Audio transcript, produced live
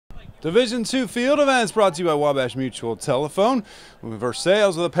Division II field events brought to you by Wabash Mutual Telephone.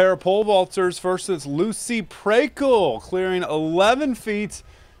 Versailles with a pair of pole vaulters. First, it's Lucy Prakel, clearing 11 feet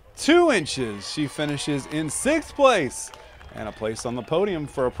 2 inches. She finishes in 6th place and a place on the podium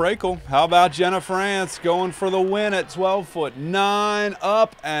for a Prakel. How about Jenna Frantz going for the win at 12 foot 9,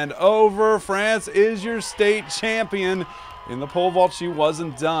 up and over. Frantz is your state champion. In the pole vault, she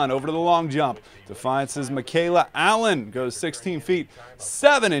wasn't done. Over to the long jump. Defiance's Michaela Allen goes 16 feet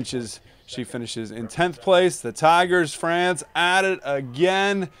 7 inches. She finishes in 10th place. The Tigers, Frantz at it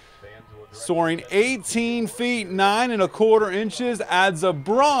again, soaring 18 feet 9 1/4 inches, adds a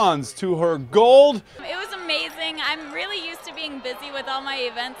bronze to her gold. It was amazing. I'm really used to being busy with all my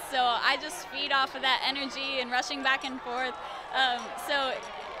events, so I just feed off of that energy and rushing back and forth.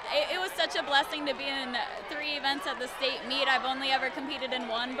 It was such a blessing to be in 3 events at the state meet. I've only ever competed in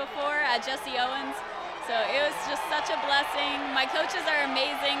 1 before at Jesse Owens. So it was just such a blessing. My coaches are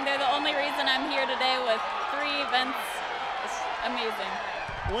amazing. They're the only reason I'm here today with 3 events. It's amazing.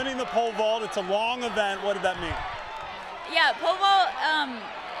 Winning the pole vault, it's a long event. What did that mean? Yeah, pole vault,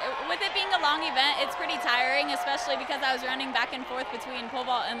 with it being a long event, it's pretty tiring, especially because I was running back and forth between pole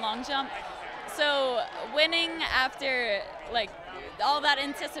vault and long jump. So winning after all that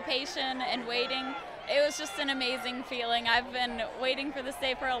anticipation and waiting, it was just an amazing feeling. I've been waiting for this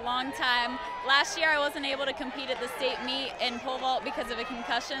day for a long time. Last year I wasn't able to compete at the state meet in pole vault because of a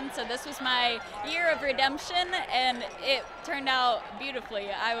concussion, so this was my year of redemption and it turned out beautifully.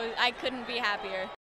 I couldn't be happier.